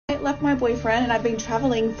left my boyfriend and I've been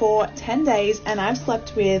traveling for 10 days and I've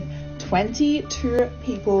slept with 22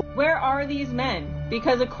 people. Where are these men?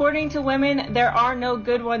 Because according to women, there are no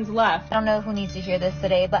good ones left. I don't know who needs to hear this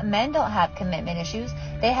today, but men don't have commitment issues.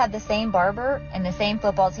 They had the same barber and the same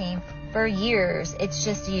football team for years. It's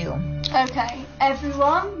just you. Okay,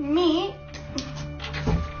 everyone, meet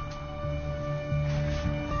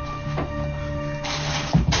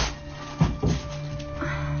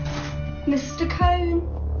Mr. Cone.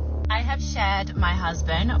 I have shared my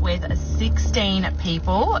husband with 16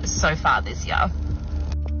 people so far this year.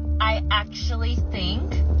 I actually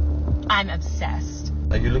think I'm obsessed.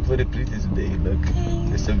 You look very pretty today. Look,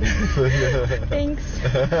 you're so beautiful. Thanks.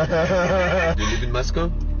 Do you live in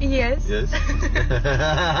Moscow? Yes. Yes.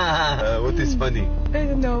 What is funny? I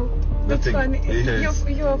don't know. Nothing. It's funny. Yes.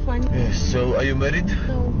 You are funny. Yes. So, are you married?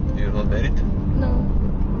 No. You're not married? No.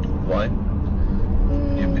 Why?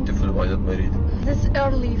 You're beautiful. Why not married? This is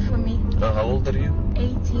early for me. How old are you?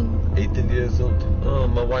 18. 18 years old. Oh,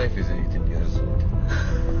 my wife is 18 years old.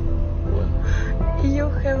 Well, You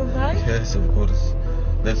have a wife? yes, of course.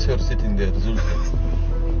 That's her sitting there, Zulfi.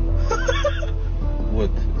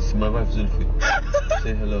 What? It's my wife, Zulfi.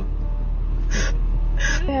 Say hello.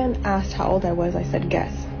 Man asked how old I was. I said,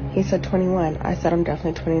 guess. He said 21. I said, I'm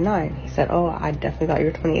definitely 29. He said, oh, I definitely thought you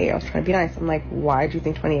were 28. I was trying to be nice. I'm like, why do you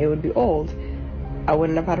think 28 would be old? I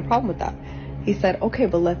wouldn't have had a problem with that. He said, okay,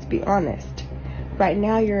 but let's be honest. Right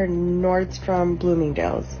now you're Nordstrom,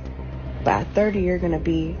 Bloomingdale's. But at 30, you're going to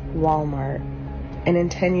be Walmart. And in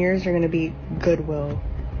 10 years, you're going to be Goodwill.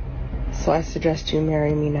 So I suggest you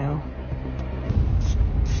marry me now.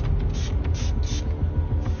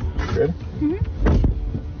 Good?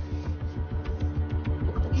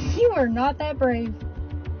 You are not that brave.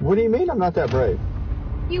 What do you mean I'm not that brave?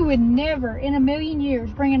 You would never in a million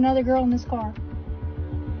years bring another girl in this car.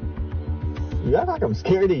 You act like I'm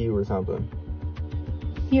scared of you or something.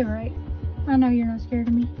 You're right. I know you're not scared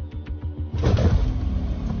of me.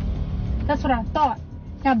 That's what I thought.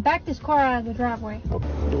 Now back this car out of the driveway.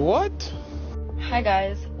 What? Hi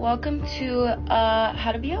guys, welcome to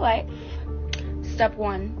How to Be a Wife. Step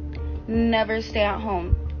 1, never stay at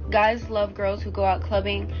home. Guys love girls who go out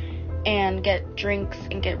clubbing and get drinks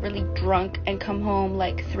and get really drunk and come home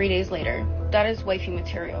like 3 days later. That is wifey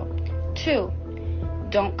material. 2,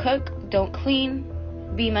 don't cook, don't clean,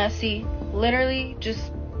 be messy, literally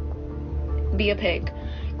just be a pig.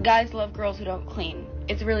 Guys love girls who don't clean.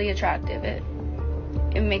 It's really attractive. It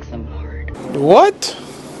makes them hard. What?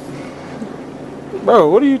 Bro,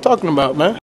 what are you talking about, man?